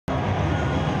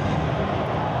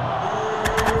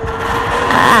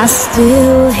I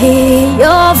still hear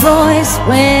your voice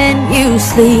when you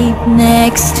sleep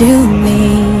next to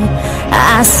me.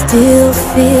 I still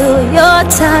feel your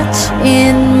touch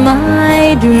in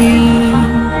my dream.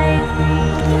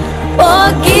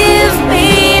 Forgive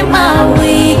me my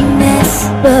weakness,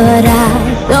 but I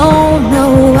don't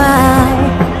know why.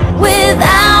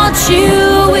 Without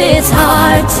you it's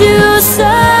hard to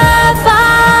survive.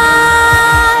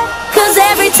 'Cause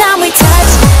every time we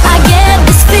touch I get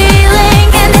this feeling,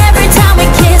 and every time we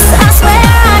kiss I swear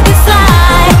I could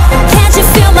fly. Can't you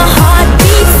feel my heart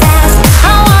beat fast?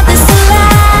 I want this to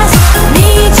last,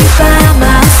 need you by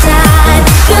my side.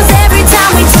 'Cause every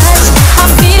time we touch I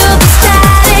feel the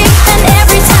static, and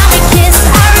every time we kiss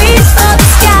I reach for the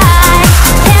sky.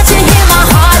 Can't you hear my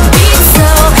heart beat? So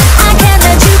I can't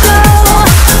let you go,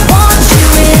 want you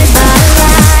in my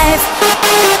life.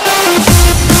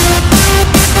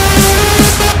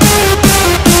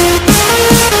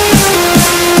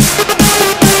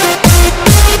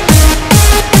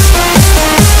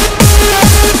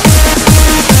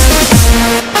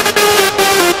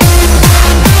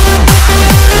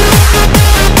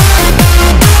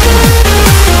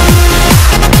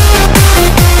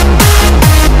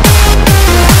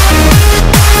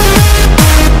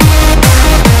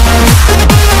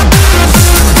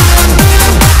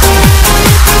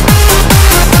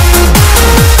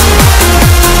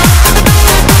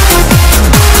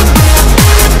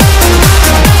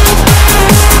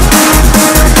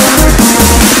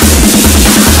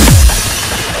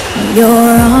 Your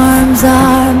arms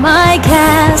are my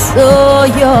castle,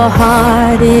 your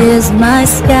heart is my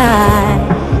sky.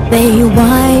 They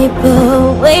wipe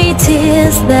away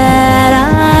tears that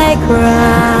I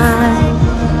cry.